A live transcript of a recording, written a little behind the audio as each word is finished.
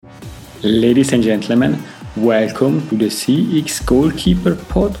Ladies and gentlemen, welcome to the CX Goalkeeper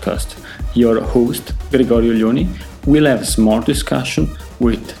podcast. Your host, Gregorio Lioni, will have a smart discussion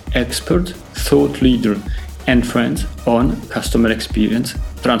with expert, thought leader, and friends on customer experience,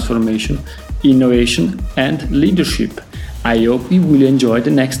 transformation, innovation, and leadership. I hope you will enjoy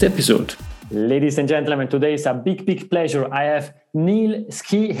the next episode. Ladies and gentlemen, today is a big pleasure. I have Neil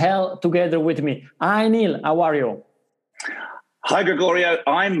Skihel together with me. Hi, Neil. How are you? Hi, Gregorio.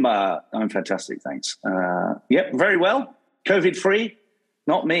 I'm fantastic, thanks. Very well. COVID-free.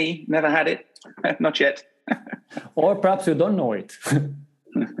 Not me. Never had it. Not yet. Or perhaps you don't know it.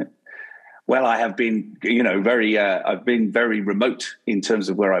 Well, I have been, I've been very remote in terms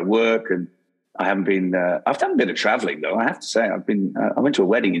of where I work, and I haven't been. I've done a bit of traveling, though. I have to say, I went to a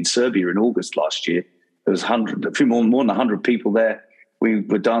wedding in Serbia in August last year. There was a few more than 100 people there. We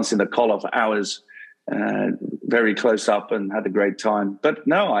were dancing the collar for hours. Very close up and had a great time. But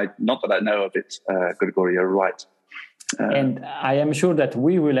no, not that I know of it, Gregorio, you're right. And I am sure that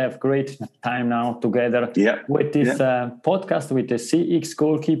we will have great time now together with this podcast, with the CX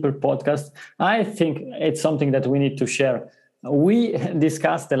Goalkeeper podcast. I think it's something that we need to share. We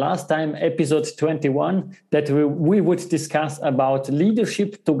discussed the last time, episode 21, that we would discuss about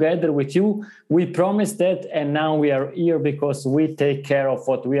leadership together with you. We promised that, and now we are here because we take care of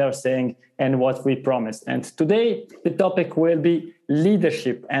what we are saying and what we promised. And today, the topic will be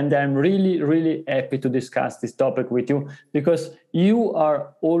leadership. And I'm really happy to discuss this topic with you because you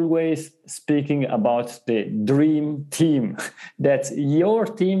are always speaking about the dream team. That's your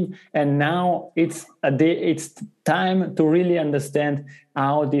team. And now it's time to really understand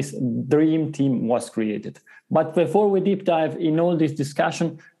how this dream team was created. But before we deep dive in all this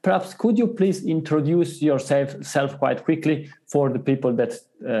discussion, perhaps could you please introduce yourself quite quickly for the people that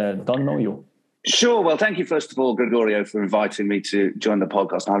don't know you? Sure. Well, thank you, first of all, Gregorio, for inviting me to join the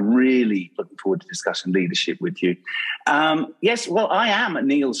podcast. I'm really looking forward to discussing leadership with you. Yes, well, I am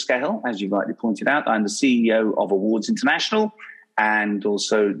Neil Skihel, as you rightly pointed out. I'm the CEO of Awards International and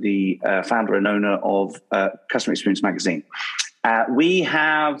also the founder and owner of Customer Experience Magazine. We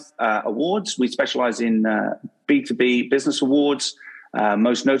have awards. We specialize in B2B business awards,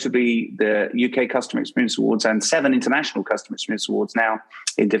 most notably the UK Customer Experience Awards and 7 international Customer Experience Awards now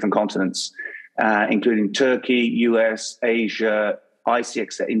in different continents, including Turkey, US, Asia,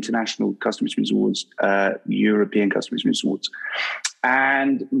 ICX, International Customer Experience Awards, European Customer Experience Awards,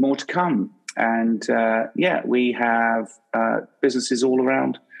 and more to come. And we have businesses all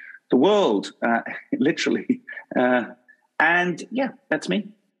around the world, literally. That's me.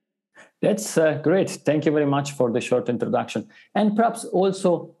 That's great. Thank you very much for the short introduction. And perhaps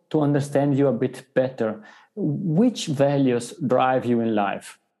also to understand you a bit better, which values drive you in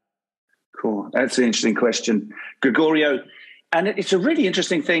life? Cool. That's an interesting question, Gregorio. And it's a really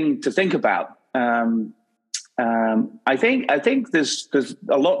interesting thing to think about. I think there's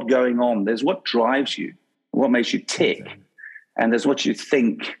a lot going on. There's what drives you, what makes you tick, and there's what you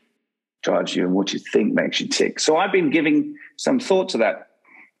think drives you and what you think makes you tick. So I've been giving some thought to that.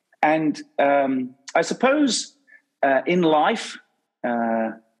 And I suppose in life,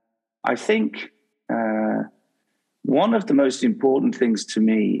 I think one of the most important things to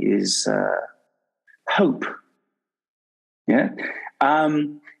me is hope. Yeah.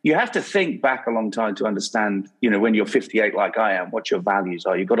 You have to think back a long time to understand, when you're 58 like I am, what your values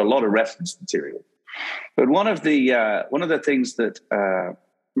are. You've got a lot of reference material. But one of the things that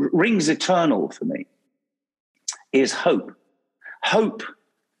rings eternal for me is hope. Hope,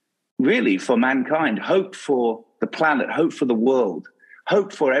 really, for mankind. Hope for the planet. Hope for the world.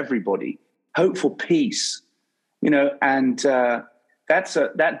 Hope for everybody. Hope for peace. And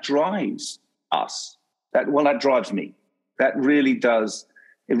that drives us. That drives me. That really does.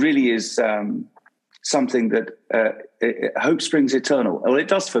 It really is something that hope springs eternal. Well, it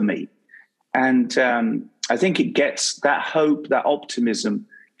does for me. And I think it gets that hope, that optimism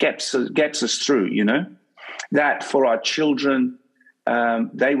gets us through, that for our children,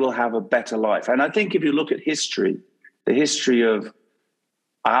 they will have a better life. And I think if you look at history, the history of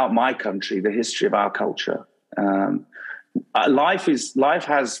my country, the history of our culture, life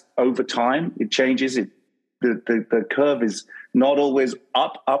has over time, it changes. The curve is not always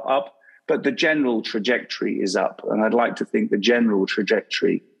up, but the general trajectory is up. And I'd like to think the general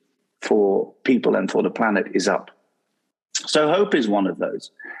trajectory for people and for the planet is up. So hope is one of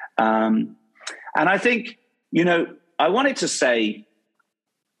those. And I think, I wanted to say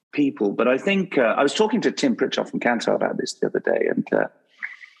people, but I think I was talking to Tim Pritchard from Kantar about this the other day. And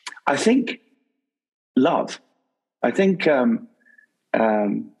I think love. I think I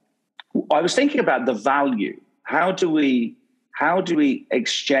was thinking about the value. How do we How do we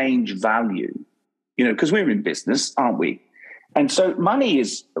exchange value? Because we're in business, aren't we? And so money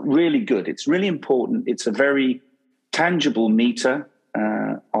is really good. It's really important. It's a very tangible meter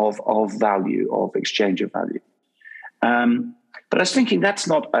of value, of exchange of value. But I was thinking that's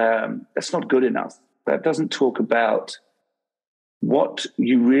not good enough. That doesn't talk about what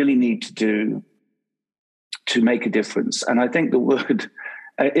you really need to do to make a difference. And I think the word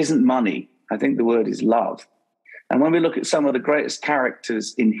isn't money. I think the word is love. And when we look at some of the greatest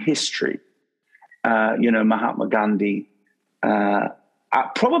characters in history, Mahatma Gandhi,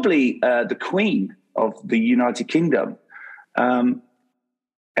 probably the Queen of the United Kingdom,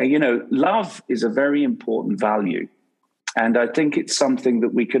 love is a very important value. And I think it's something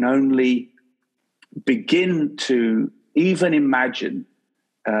that we can only begin to even imagine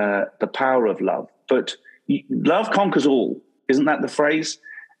the power of love. But love conquers all. Isn't that the phrase?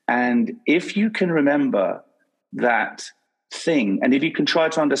 And if you can remember that thing, and if you can try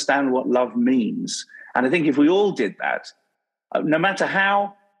to understand what love means, and I think if we all did that, no matter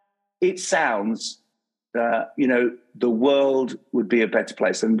how it sounds, the world would be a better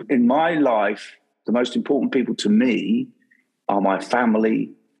place. And in my life, the most important people to me are my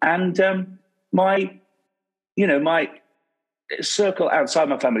family and my circle outside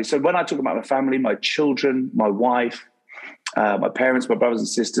my family. So when I talk about my family, my children, my wife, my parents, my brothers and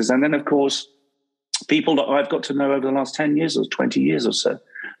sisters, and then, of course, people that I've got to know over the last 10 years or 20 years or so.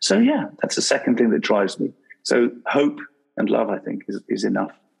 So, yeah, that's the second thing that drives me. So hope and love, I think, is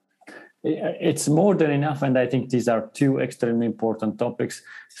enough. It's more than enough. And I think these are two extremely important topics.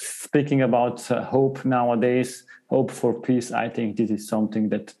 Speaking about hope nowadays, hope for peace, I think this is something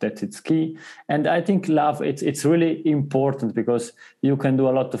that it's key. And I think love, it's really important, because you can do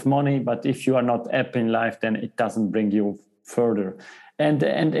a lot of money, but if you are not happy in life, then it doesn't bring you further. And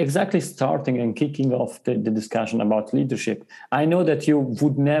exactly starting and kicking off the discussion about leadership, I know that you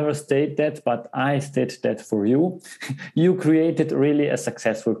would never state that, but I state that for you. You created really a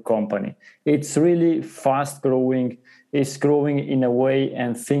successful company. It's really fast growing. It's growing in a way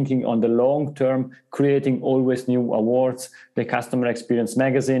and thinking on the long term, creating always new awards. The Customer Experience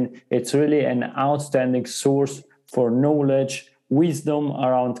Magazine, it's really an outstanding source for knowledge, wisdom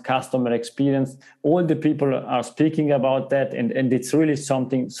around customer experience. All the people are speaking about that, and it's really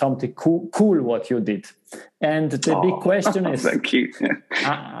something cool what you did. And the big question is, thank you.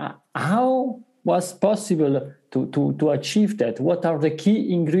 How was possible to achieve that? What are the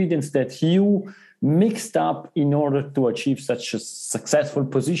key ingredients that you mixed up in order to achieve such a successful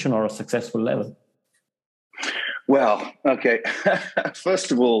position or a successful level? Well, okay.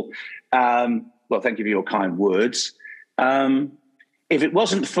 First of all, thank you for your kind words. If it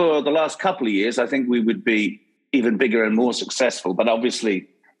wasn't for the last couple of years, I think we would be even bigger and more successful. But obviously,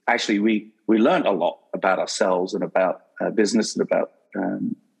 we learned a lot about ourselves and about business and about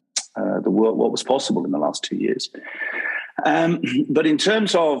the world, what was possible in the last 2 years. But in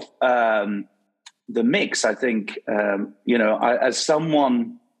terms of the mix, I think, as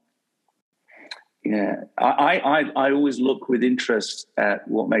someone, I always look with interest at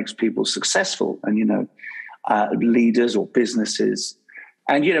what makes people successful, and, leaders or businesses.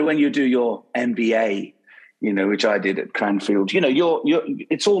 And, when you do your MBA, which I did at Cranfield,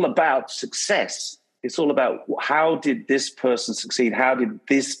 it's all about success. It's all about how did this person succeed? How did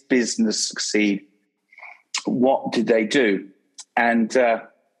this business succeed? What did they do? And,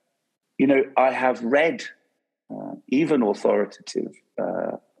 I have read even authoritative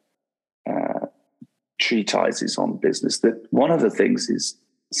treatises on business that one of the things is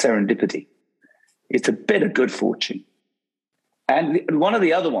serendipity. It's a bit of good fortune. And one of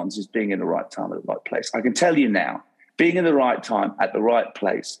the other ones is being in the right time at the right place. I can tell you now, being in the right time at the right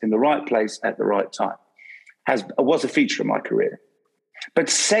place, in the right place at the right time, was a feature of my career. But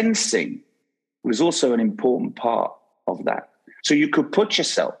sensing was also an important part of that. So you could put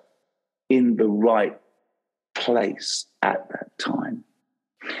yourself in the right place at that time.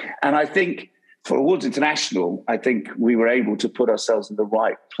 And I think for Awards International, I think we were able to put ourselves in the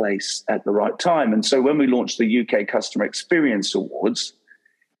right place at the right time. And so when we launched the UK Customer Experience Awards,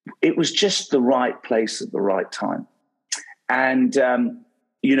 it was just the right place at the right time. And,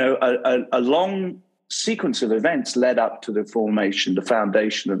 a long sequence of events led up to the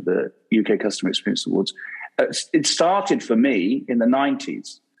foundation of the UK Customer Experience Awards. It started for me in the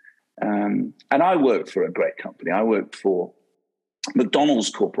 90s. And I worked for a great company. I worked for McDonald's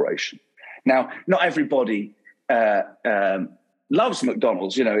Corporation. Now, not everybody loves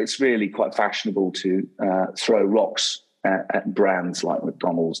McDonald's. It's really quite fashionable to throw rocks at brands like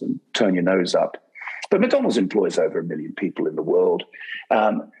McDonald's and turn your nose up. But McDonald's employs over 1 million people in the world.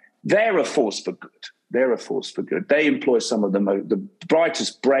 They're a force for good. They're a force for good. They employ some of the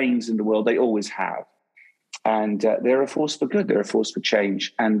brightest brains in the world. They always have. And they're a force for good. They're a force for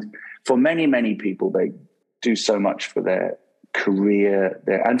change. And for many, many people, they do so much for their career.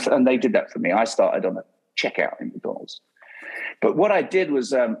 And they did that for me. I started on a checkout in McDonald's. But what I did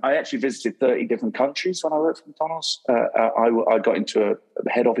was I actually visited 30 different countries when I worked for McDonald's. I got into a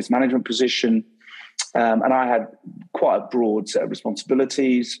head office management position, and I had quite a broad set of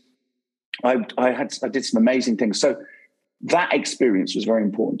responsibilities. I did some amazing things. So that experience was very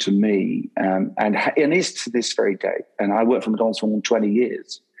important to me, and is to this very day. And I worked for McDonald's for more than 20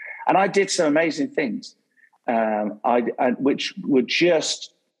 years. And I did some amazing things, which were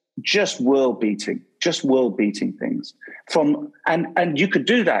just world-beating things. And you could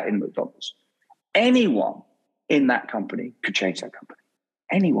do that in McDonald's. Anyone in that company could change that company.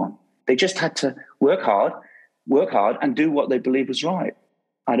 Anyone. They just had to work hard, and do what they believed was right.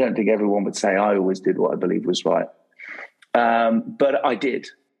 I don't think everyone would say I always did what I believed was right. But I did,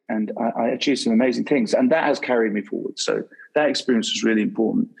 and I achieved some amazing things, and that has carried me forward. So that experience was really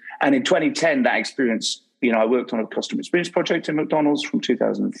important. And in 2010, that experience, I worked on a customer experience project in McDonald's from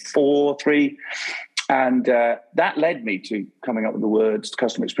 2004-03, and that led me to coming up with the words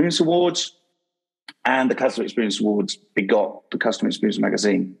Customer Experience Awards, and the Customer Experience Awards begot the Customer Experience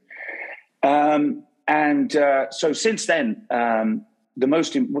Magazine. So since then,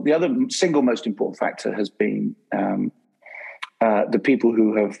 the other single most important factor has been the people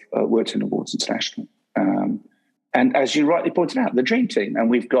who have worked in Awards International. And as you rightly pointed out, the dream team. And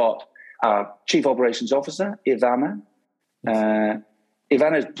we've got our Chief Operations Officer, Ivana.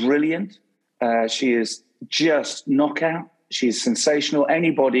 Ivana is brilliant. She is just knockout. She's sensational.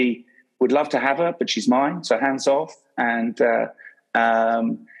 Anybody would love to have her, but she's mine, so hands off. And,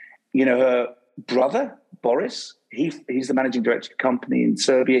 her brother, Boris, he's the managing director of the company in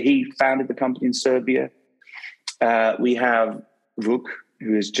Serbia. He founded the company in Serbia. We have Vuk,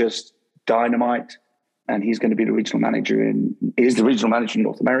 who is just dynamite, and he's going to be the regional manager in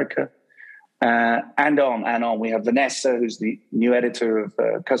North America. And on. We have Vanessa, who's the new editor of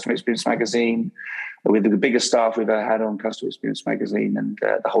Customer Experience Magazine, with the biggest staff we've ever had on Customer Experience Magazine, and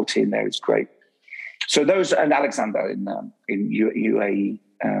the whole team there is great. So those, and Alexander in UAE,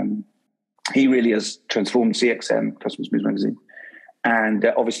 he really has transformed CXM, Customer Experience Magazine. And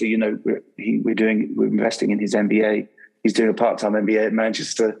obviously, we're investing in his MBA. He's doing a part-time MBA at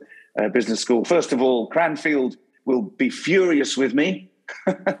Manchester Business School. First of all, Cranfield will be furious with me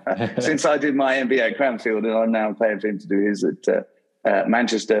since I did my MBA at Cranfield, and I'm now paying for him to do his at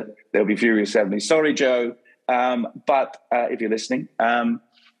Manchester. They'll be furious at me. Sorry, Joe, but if you're listening.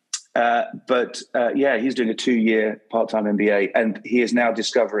 He's doing a 2-year part-time MBA, and he is now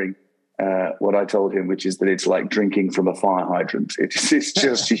discovering what I told him, which is that it's like drinking from a fire hydrant. It's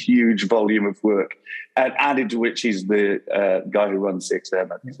just a huge volume of work. And added to which he's the guy who runs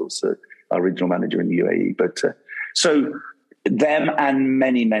CXM, and he's also our regional manager in the UAE. But so them and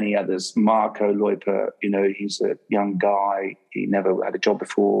many, many others. Marco Loiper, he's a young guy. He never had a job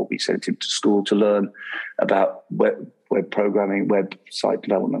before. We sent him to school to learn about web programming, website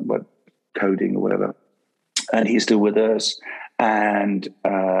development, web coding or whatever. And he's still with us. And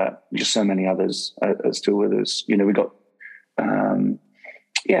just so many others are still with us. We got,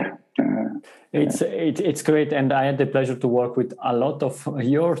 It's great, and I had the pleasure to work with a lot of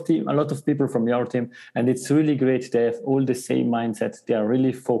your team, a lot of people from your team, and it's really great. They have all the same mindset. They are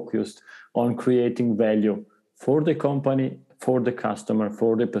really focused on creating value for the company, for the customer,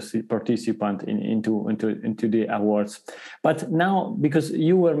 for the participant into the awards. But now, because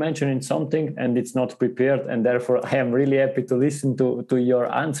you were mentioning something and it's not prepared, and therefore I am really happy to listen to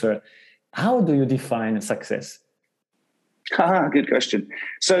your answer. How do you define success? Good question.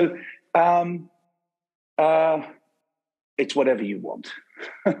 So it's whatever you want.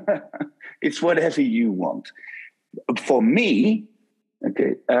 It's whatever you want. For me,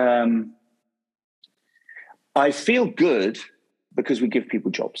 okay, I feel good because we give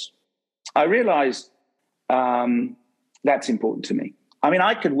people jobs. I realize that's important to me. I mean,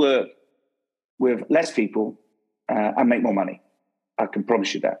 I could work with less people and make more money. I can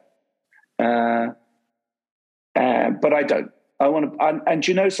promise you that. But I don't. I want to. And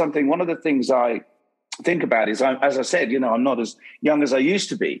you know something? One of the things I think about is, as I said, I'm not as young as I used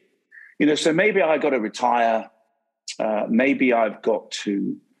to be. So maybe I got to retire. Maybe I've got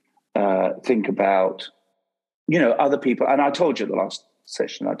to think about, other people. And I told you the last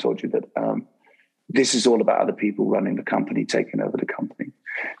session, I told you that this is all about other people running the company, taking over the company.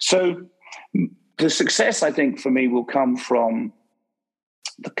 So the success, I think, for me will come from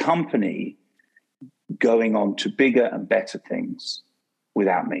the company going on to bigger and better things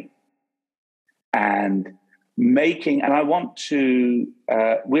without me. and making, and I want to,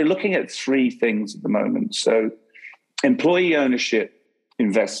 we're looking at three things at the moment. So employee ownership,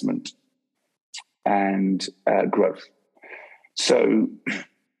 investment, and growth. So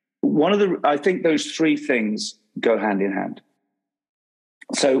I think those three things go hand in hand.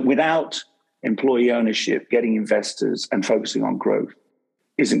 So without employee ownership, getting investors and focusing on growth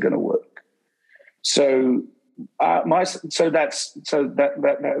isn't going to work. So that's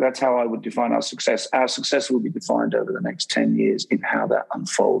how I would define our success. Our success will be defined over the next 10 years in how that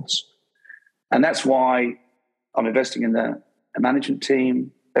unfolds. And that's why I'm investing in a management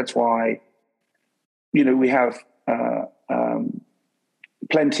team. That's why, we have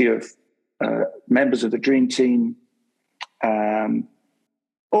plenty of members of the dream team,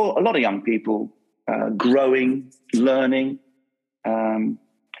 or a lot of young people growing, learning.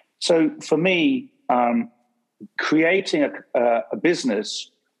 So for me, creating a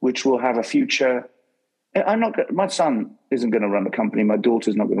business which will have a future. My son isn't going to run the company. My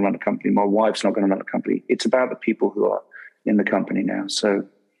daughter's not going to run the company. My wife's not going to run the company. It's about the people who are in the company now. So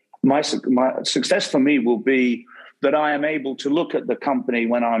my success for me will be that I am able to look at the company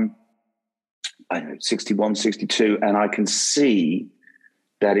when I'm 61, 62, and I can see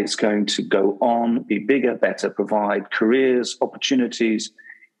that it's going to go on, be bigger, better, provide careers, opportunities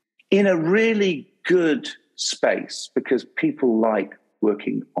in a really good space, because people like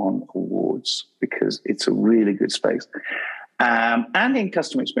working on awards because it's a really good space, and in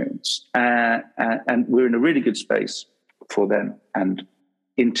customer experience, and we're in a really good space for them and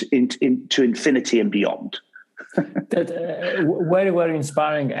into infinity and beyond. That very, very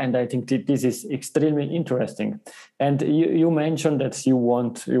inspiring, and I think this is extremely interesting. And you mentioned that you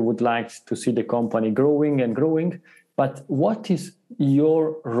would like to see the company growing and growing. But what is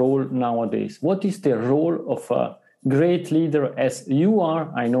your role nowadays? What is the role of a great leader as you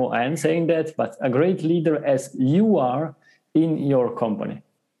are? I know I am saying that, but a great leader as you are in your company.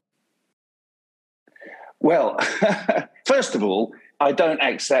 Well, first of all, I don't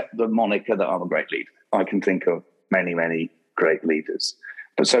accept the moniker that I'm a great leader. I can think of many, many great leaders.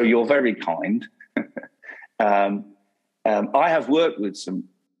 But so you're very kind. I have worked with some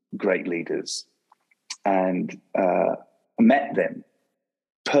great leaders and met them,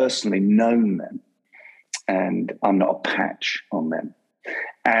 personally known them, and I'm not a patch on them.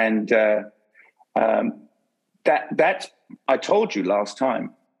 And that I told you last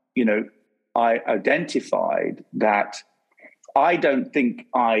time, I identified that I don't think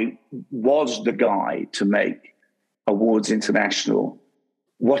I was the guy to make Awards International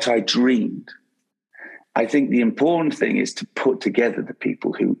what I dreamed. I think the important thing is to put together the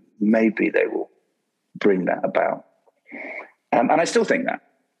people who maybe they will bring that about. And I still think that.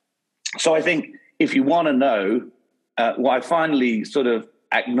 So I think if you want to know what I finally sort of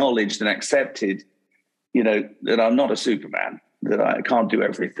acknowledged and accepted, that I'm not a Superman, that I can't do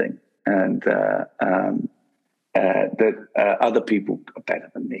everything, and that other people are better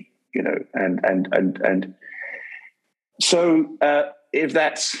than me, and so if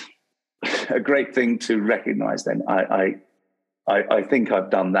that's a great thing to recognize, then I think I've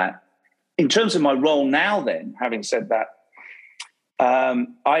done that. In terms of my role now, then, having said that,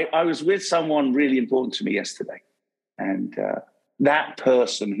 I was with someone really important to me yesterday, and that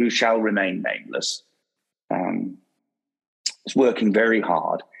person, who shall remain nameless, is working very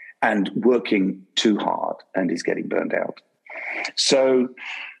hard and working too hard, and he's getting burned out. So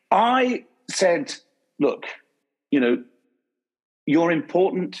I said, look, you're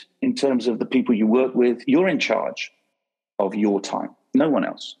important in terms of the people you work with. You're in charge of your time. No one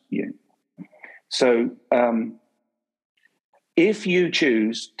else, you. So if you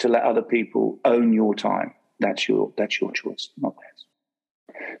choose to let other people own your time, that's your choice, not theirs.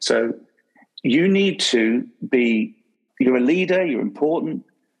 So you need to be, you're a leader, you're important.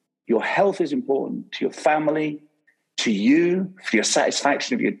 Your health is important to your family, to you, for your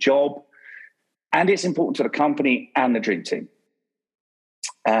satisfaction of your job. And it's important to the company and the dream team.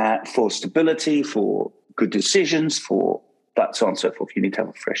 For stability, for good decisions, for that, so on and so forth. You need to have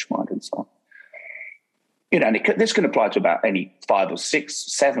a fresh mind and so on. And this can apply to about any 5 or 6,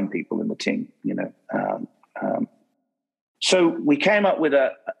 7 people in the team, So we came up with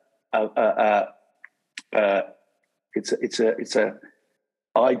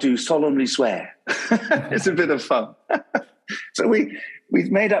I do solemnly swear. It's a bit of fun. So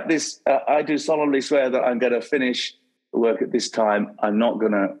we've made up this, I do solemnly swear that I'm going to finish work at this time. I'm not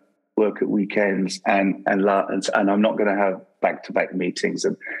going to work at weekends and I'm not going to have back-to-back meetings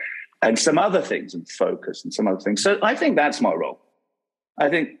and some other things, and focus and some other things. So I think that's my role. I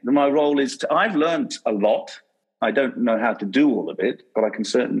think my role is I've learned a lot I don't know how to do all of it, but I can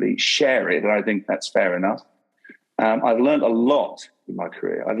certainly share it, and I think that's fair enough. I've learned a lot in my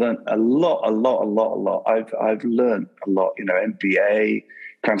career. I've learned a lot. I've learned a lot. MBA,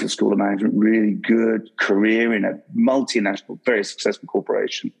 Cranfield School of Management, really good career in a multinational, very successful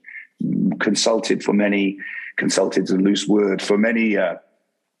corporation. Consulted's a loose word, for many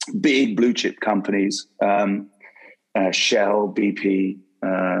big blue chip companies, Shell, BP,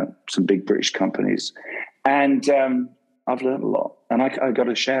 some big British companies. And I've learned a lot, and I got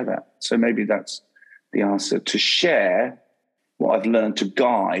to share that. So maybe that's the answer, to share what I've learned, to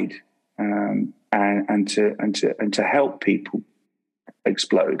guide and to help people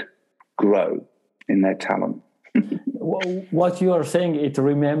explode, grow in their talent. What you are saying, it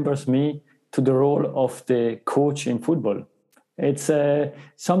remembers me to the role of the coach in football. It's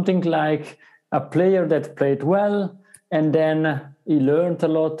something like a player that played well, and then he learned a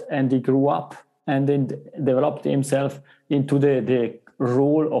lot, and he grew up, and then developed himself into the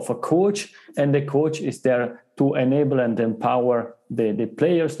role of a coach, and the coach is there to enable and empower the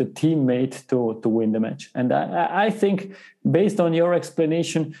players, the teammate, to win the match. And I think, based on your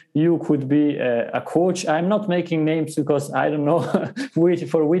explanation, you could be a coach. I'm not making names because I don't know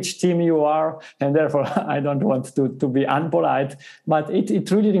for which team you are, and therefore I don't want to be unpolite, but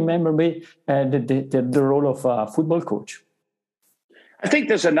it really remembered me the role of a football coach. I think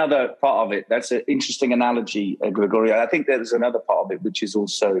there's another part of it. That's an interesting analogy, Gregorio. I think there's another part of it, which is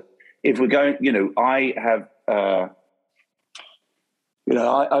also, if we're going, I have, I've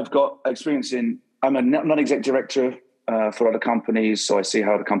got experience I'm a non-exec director for other companies, so I see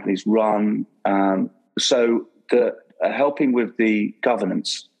how the companies run. So the helping with the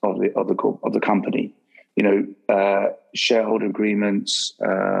governance of the company, shareholder agreements,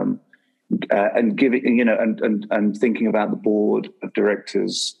 and giving, and thinking about the board of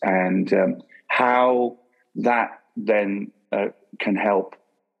directors, and how that then can help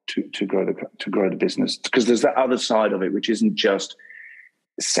to grow the business. Because there's that other side of it, which isn't just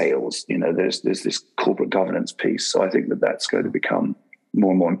sales. There's this corporate governance piece. So I think that's going to become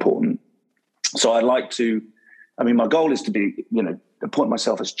more and more important. So I'd like to. My goal is to be, appoint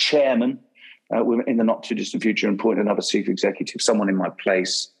myself as chairman in the not too distant future, and appoint another chief executive, someone in my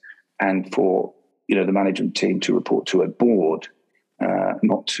place. And for the management team to report to a board,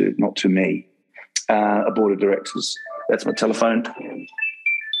 not to me, a board of directors. That's my telephone.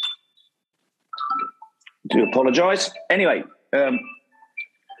 Do apologise. Anyway, does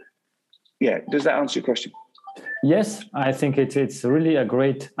that answer your question? Yes, I think it's really a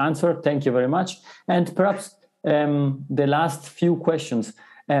great answer. Thank you very much. And perhaps the last few questions.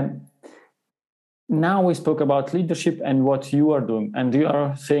 Now we spoke about leadership and what you are doing, and you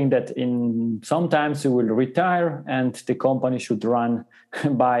are saying that sometimes you will retire and the company should run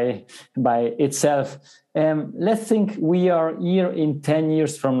by itself. Let's think we are here in 10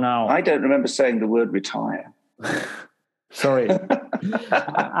 years from now. I don't remember saying the word retire. Sorry,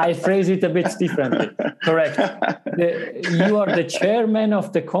 I phrase it a bit differently. Correct. You are the chairman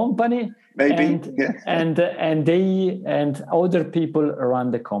of the company, maybe, and other people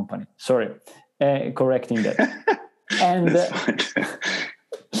run the company. Sorry. Correcting that.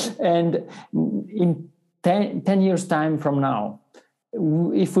 And in 10 years' time from now,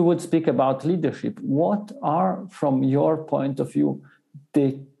 if we would speak about leadership, what are, from your point of view,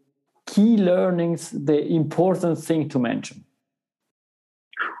 the key learnings, the important thing to mention?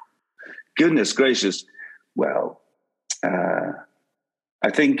 Goodness gracious. Well,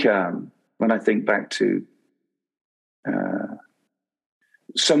 I think when I think back to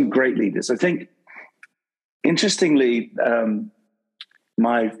some great leaders, I think, interestingly,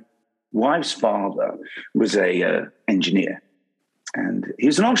 my wife's father was a engineer, and he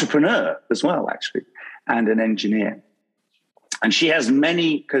was an entrepreneur as well, actually, and an engineer. And she has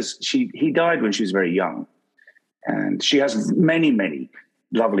many, because he died when she was very young, and she has many, many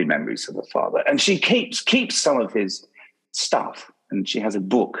lovely memories of her father. And she keeps some of his stuff, and she has a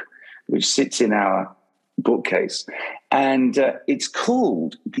book which sits in our bookcase, and it's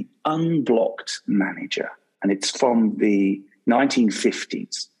called The Unblocked Manager, and it's from the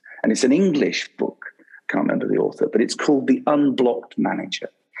 1950s, and it's an English book. I can't remember the author, but it's called The Unblocked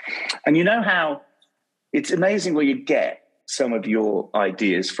Manager. And you know how it's amazing where you get some of your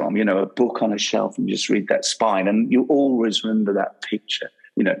ideas from, a book on a shelf, and you just read that spine, and you always remember that picture.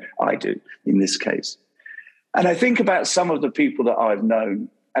 I do in this case. And I think about some of the people that I've known,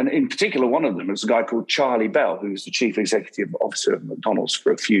 and in particular, one of them was a guy called Charlie Bell, who was the chief executive officer of McDonald's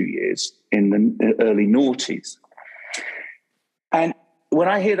for a few years in the early noughties. And when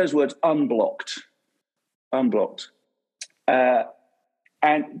I hear those words, unblocked,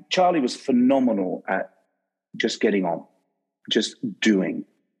 and Charlie was phenomenal at just getting on, just doing,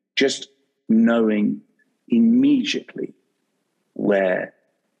 just knowing immediately where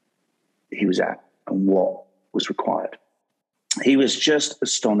he was at and what was required. He was just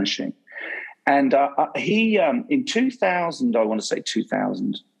astonishing. And he, in 2000, I want to say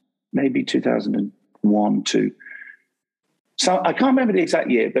 2000, maybe 2001, 2. So I can't remember the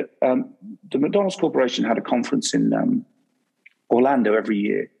exact year, but the McDonald's Corporation had a conference in Orlando every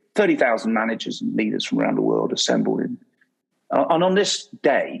year. 30,000 managers and leaders from around the world assembled in. And on this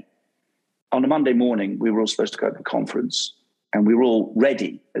day, on a Monday morning, we were all supposed to go to the conference, and we were all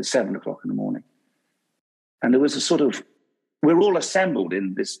ready at 7 o'clock in the morning. And there was a sort of, we were all assembled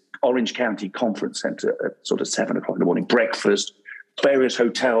in this Orange County Conference Center at sort of 7 o'clock in the morning, breakfast, various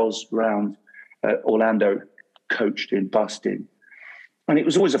hotels around Orlando, coached in, bussed in. And it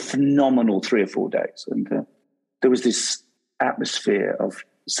was always a phenomenal 3 or 4 days. And there was this atmosphere of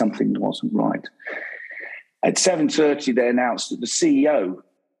something wasn't right. At 7:30, they announced that the CEO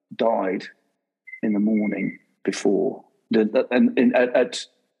died in the morning before, at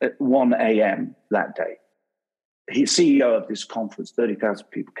 1 a.m. that day. He's CEO of this conference. 30,000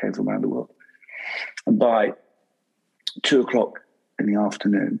 people came from around the world. And by 2 o'clock in the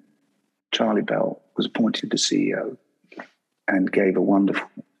afternoon, Charlie Bell was appointed the CEO and gave a wonderful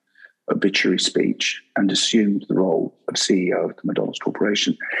obituary speech and assumed the role of CEO of the McDonald's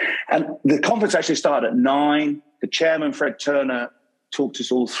Corporation. And the conference actually started at 9. The chairman, Fred Turner, talked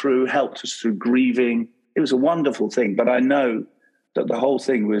us all through, helped us through grieving. It was a wonderful thing, but I know that the whole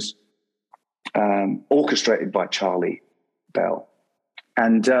thing was orchestrated by Charlie Bell.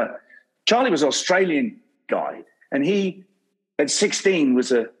 And Charlie was an Australian guy, and he, at 16,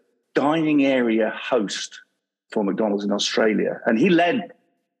 was a dining area host for McDonald's in Australia. And he led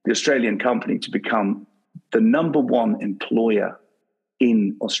the Australian company to become the number 1 employer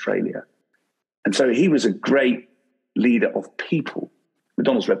in Australia. And so he was a great leader of people.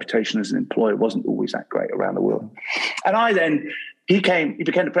 McDonald's reputation as an employer wasn't always that great around the world. And he became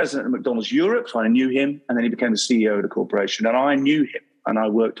the president of McDonald's Europe, so I knew him, and then he became the CEO of the corporation. And I knew him, and I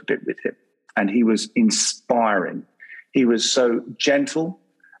worked a bit with him. And he was inspiring. He was so gentle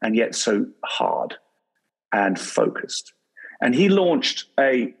and yet so hard and focused. And he launched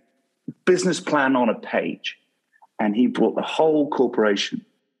a business plan on a page, and he brought the whole corporation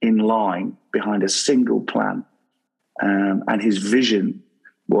in line behind a single plan. And his vision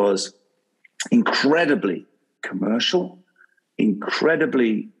was incredibly commercial,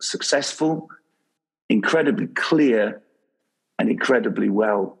 incredibly successful, incredibly clear, and incredibly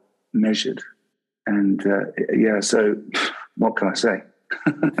well measured. And so what can I say?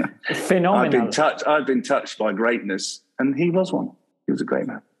 Phenomenal. I've been touched by greatness, and he was one. He was a great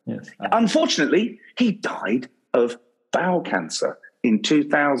man. Yes. Unfortunately, he died of bowel cancer in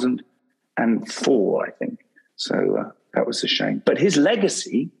 2004, I think. So that was a shame. But his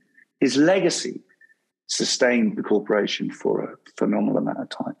legacy sustained the corporation for a phenomenal amount of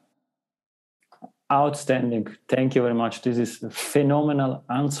time. Outstanding. Thank you very much. This is a phenomenal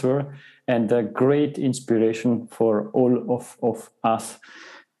answer and a great inspiration for all of us.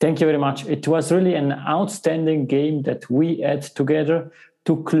 Thank you very much. It was really an outstanding game that we had together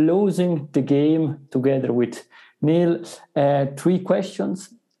to closing the game together with Neil. 3 questions.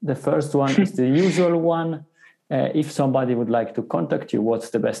 The first one is the usual one. If somebody would like to contact you,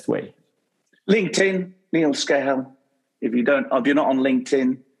 what's the best way? LinkedIn, Neil Scahill. If you're not on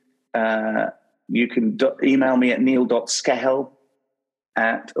LinkedIn, you can email me at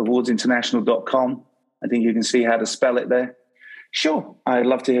neil.scahill@awardsinternational.com. I think you can see how to spell it there. Sure, I'd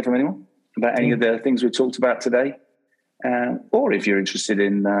love to hear from anyone about any of the things we talked about today. Or if you're interested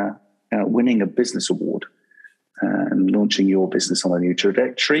in winning a business award and launching your business on a new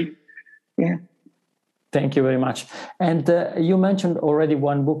trajectory, yeah. Thank you very much. And you mentioned already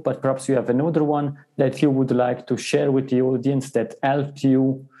one book, but perhaps you have another one that you would like to share with the audience that helped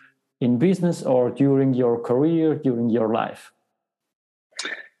you in business or during your career, during your life.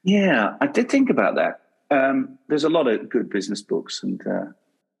 Yeah, I did think about that. There's a lot of good business books, and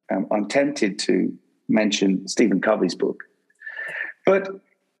I'm tempted to mention Stephen Covey's book. But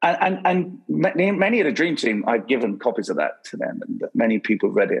and many of the Dream Team, I've given copies of that to them, and many people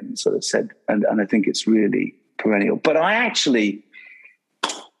have read it and sort of said, and I think it's really perennial. But I actually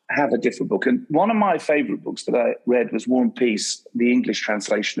have a different book, and one of my favorite books that I read was War and Peace, the English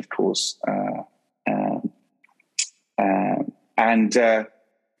translation, of course, and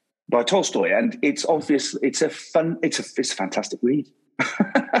by Tolstoy. And it's obvious it's a fantastic read.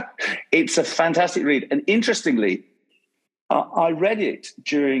 It's a fantastic read, and interestingly, I read it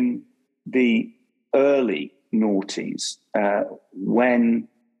during the early noughties when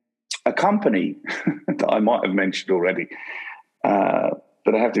a company that I might have mentioned already,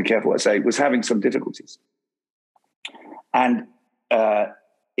 but I have to be careful what I say, was having some difficulties. And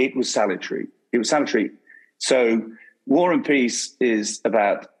it was salutary. It was salutary. So War and Peace is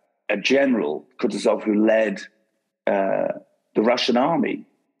about a general, Kutuzov, who led the Russian army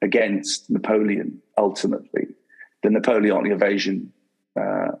against Napoleon, ultimately. The Napoleonic invasion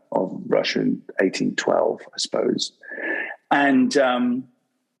of Russia in 1812, I suppose. And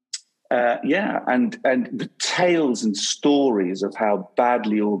and the tales and stories of how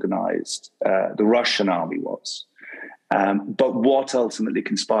badly organized the Russian army was, but what ultimately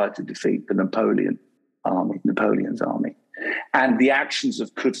conspired to defeat the Napoleon's army, and the actions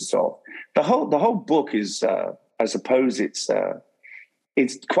of Kutuzov. The whole book is, I suppose, it's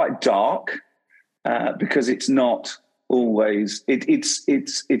quite dark because it's not always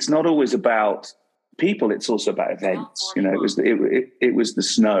it's not always about people. It's also about events. You know, it was the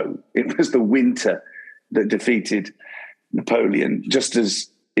snow, it was the winter that defeated Napoleon, just as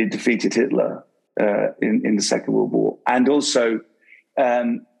it defeated Hitler in the Second World War, and also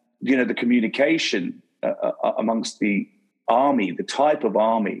the communication amongst the army, the type of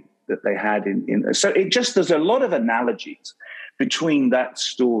army that they had in. So there's a lot of analogies between that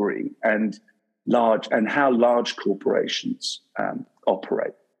story and how large corporations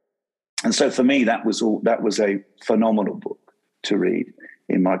operate. And so for me, that was a phenomenal book to read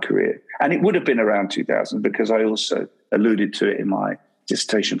in my career. And it would have been around 2000 because I also alluded to it in my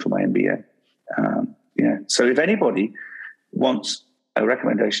dissertation for my MBA. So if anybody wants a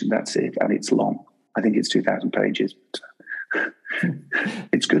recommendation, that's it. And it's long. I think it's 2,000 pages.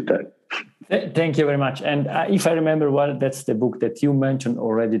 It's good though. Thank you very much. And if I remember well, that's the book that you mentioned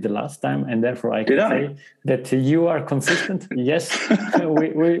already the last time, and therefore I can say that you are consistent. Yes,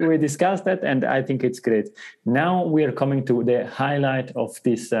 we discussed that, and I think it's great. Now we are coming to the highlight of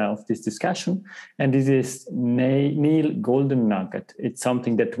this discussion, and this is Neil Golden Nugget. It's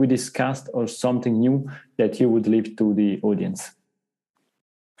something that we discussed or something new that you would leave to the audience.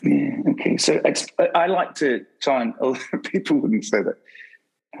 Yeah. Okay. So I like to try and people wouldn't say that.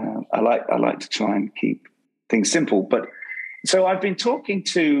 I like to try and keep things simple, but so I've been talking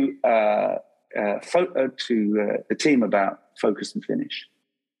to the team about focus and finish,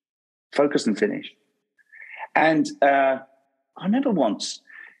 and I remember once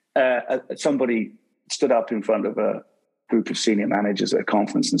somebody stood up in front of a group of senior managers at a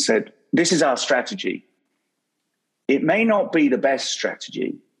conference and said, "This is our strategy. It may not be the best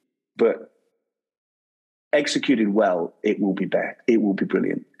strategy, but executed well, it will be bad. It will be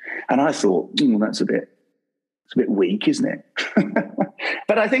brilliant." And I thought, that's a bit weak, isn't it?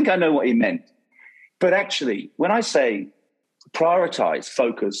 But I think I know what he meant. But actually, when I say prioritize,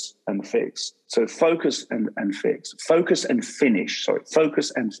 focus, and fix, so focus and fix, focus and finish.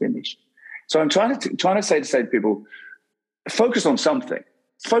 Focus and finish. So I'm trying to say to people, focus on something.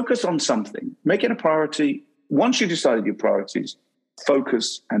 Focus on something. Make it a priority. Once you've decided your priorities,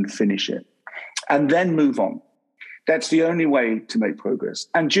 focus and finish it. And then move on. That's the only way to make progress.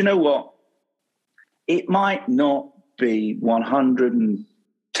 And do you know what? It might not be 110%,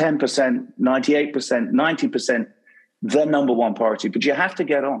 98%, 90% the number one priority, but you have to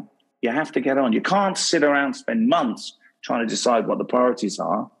get on. You have to get on. You can't sit around, spend months trying to decide what the priorities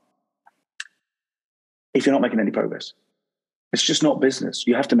are if you're not making any progress. It's just not business.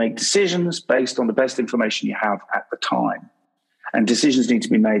 You have to make decisions based on the best information you have at the time. And decisions need to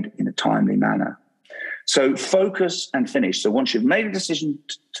be made in a timely manner. So focus and finish. So once you've made a decision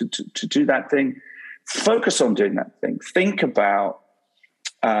to do that thing, focus on doing that thing. Think about,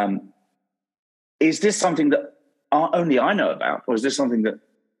 is this something that only I know about, or is this something that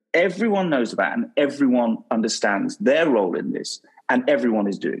everyone knows about and everyone understands their role in this and everyone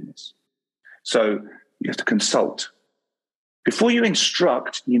is doing this? So you have to consult. Before you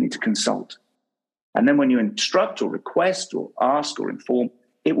instruct, you need to consult. And then when you instruct or request or ask or inform,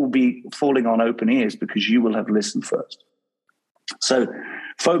 it will be falling on open ears because you will have listened first. So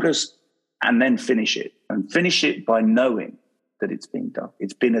focus and then finish it. And finish it by knowing that it's being done.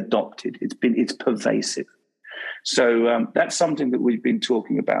 It's been adopted. It's pervasive. So that's something that we've been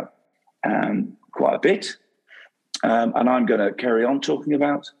talking about quite a bit. And I'm going to carry on talking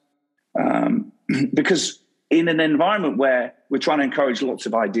about because in an environment where we're trying to encourage lots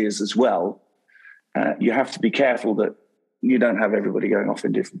of ideas as well, you have to be careful that you don't have everybody going off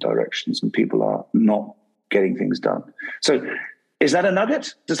in different directions and people are not getting things done. So is that a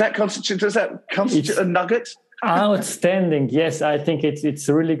nugget? Does that constitute a nugget? Outstanding. Yes, I think it's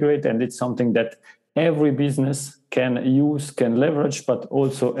really great. And it's something that every business can leverage, but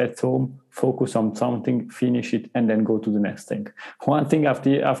also at home, focus on something, finish it, and then go to the next thing. One thing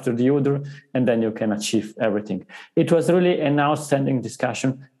after the other, and then you can achieve everything. It was really an outstanding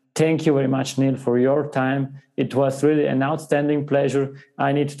discussion. Thank you very much, Neil, for your time. It was really an outstanding pleasure.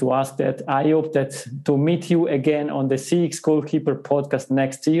 I need to ask that. I hope that to meet you again on the CX Goalkeeper podcast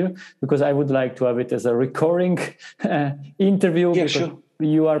next year, because I would like to have it as a recurring interview. Yeah, sure.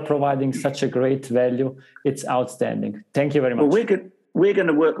 You are providing such a great value. It's outstanding. Thank you very much. Well, we're going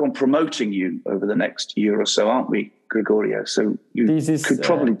to work on promoting you over the next year or so, aren't we, Gregorio? So you could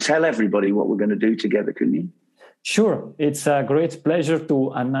probably tell everybody what we're going to do together, couldn't you? Sure. It's a great pleasure to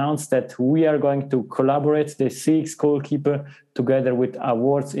announce that we are going to collaborate the CX Goalkeeper together with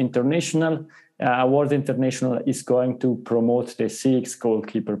Awards International. Awards International is going to promote the CX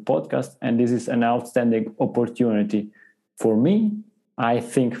Goalkeeper podcast, and this is an outstanding opportunity for me, I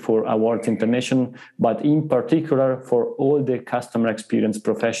think, for Awards International, but in particular for all the customer experience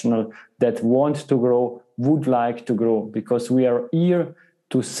professionals that want to grow, would like to grow, because we are here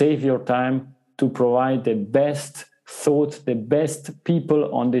to save your time, to provide the best thought, the best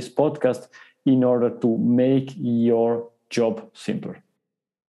people on this podcast in order to make your job simpler.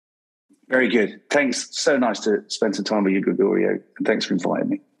 Very good. Thanks. So nice to spend some time with you, Gregorio. And thanks for inviting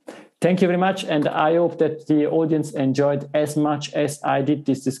me. Thank you very much. And I hope that the audience enjoyed as much as I did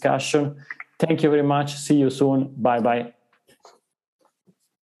this discussion. Thank you very much. See you soon. Bye-bye.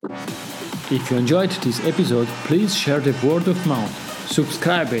 If you enjoyed this episode, please share the word of mouth.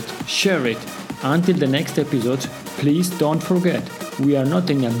 Subscribe it, share it. Until the next episode, please don't forget, we are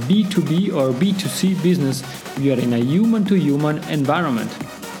not in a B2B or B2C business, we are in a human-to-human environment.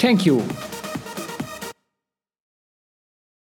 Thank you!